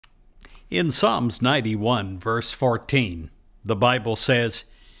In Psalms 91, verse 14, the Bible says,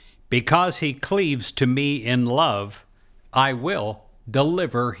 "Because he cleaves to me in love, I will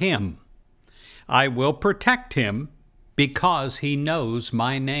deliver him. I will protect him because he knows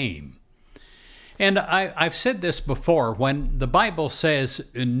my name." And I've said this before, when the Bible says,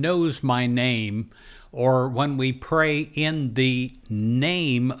 knows my name, or when we pray in the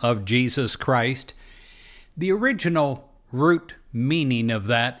name of Jesus Christ, the original root meaning of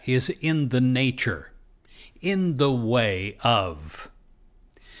that is in the nature, in the way of.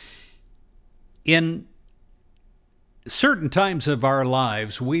 In certain times of our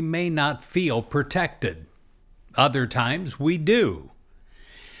lives, we may not feel protected. Other times we do.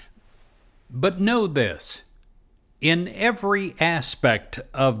 But know this, in every aspect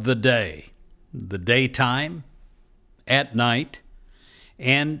of the day, the daytime, at night,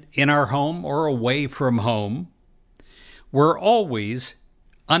 and in our home or away from home, we're always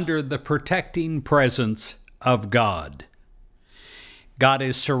under the protecting presence of God. God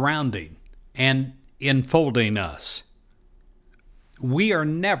is surrounding and enfolding us. We are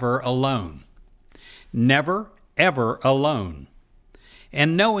never alone. Never, ever alone.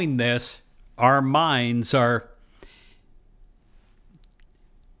 And knowing this, our minds are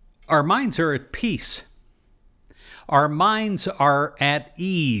at peace. Our minds are at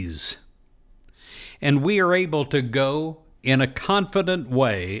ease. And we are able to go in a confident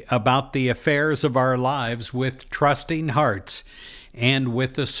way about the affairs of our lives with trusting hearts and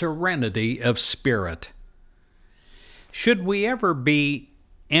with the serenity of spirit. Should we ever be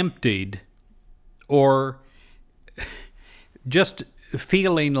emptied or just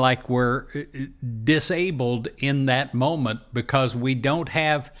feeling like we're disabled in that moment because we don't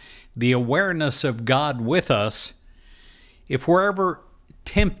have the awareness of God with us, if we're ever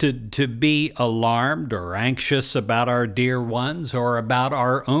tempted to be alarmed or anxious about our dear ones or about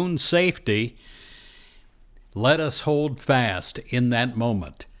our own safety, let us hold fast in that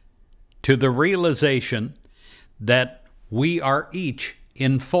moment to the realization that we are each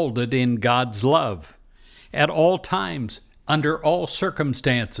enfolded in God's love. At all times, under all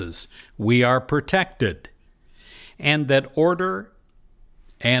circumstances, we are protected, and that order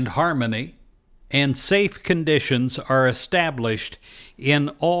and harmony and safe conditions are established in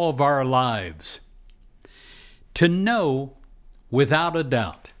all of our lives. To know without a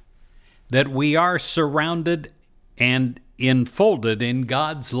doubt that we are surrounded and enfolded in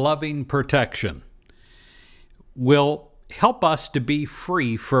God's loving protection will help us to be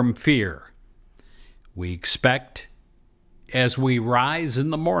free from fear. We expect, as we rise in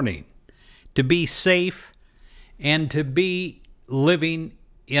the morning, to be safe and to be living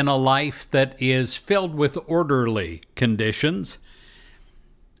in a life that is filled with orderly conditions.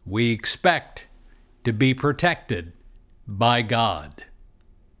 We expect to be protected by God.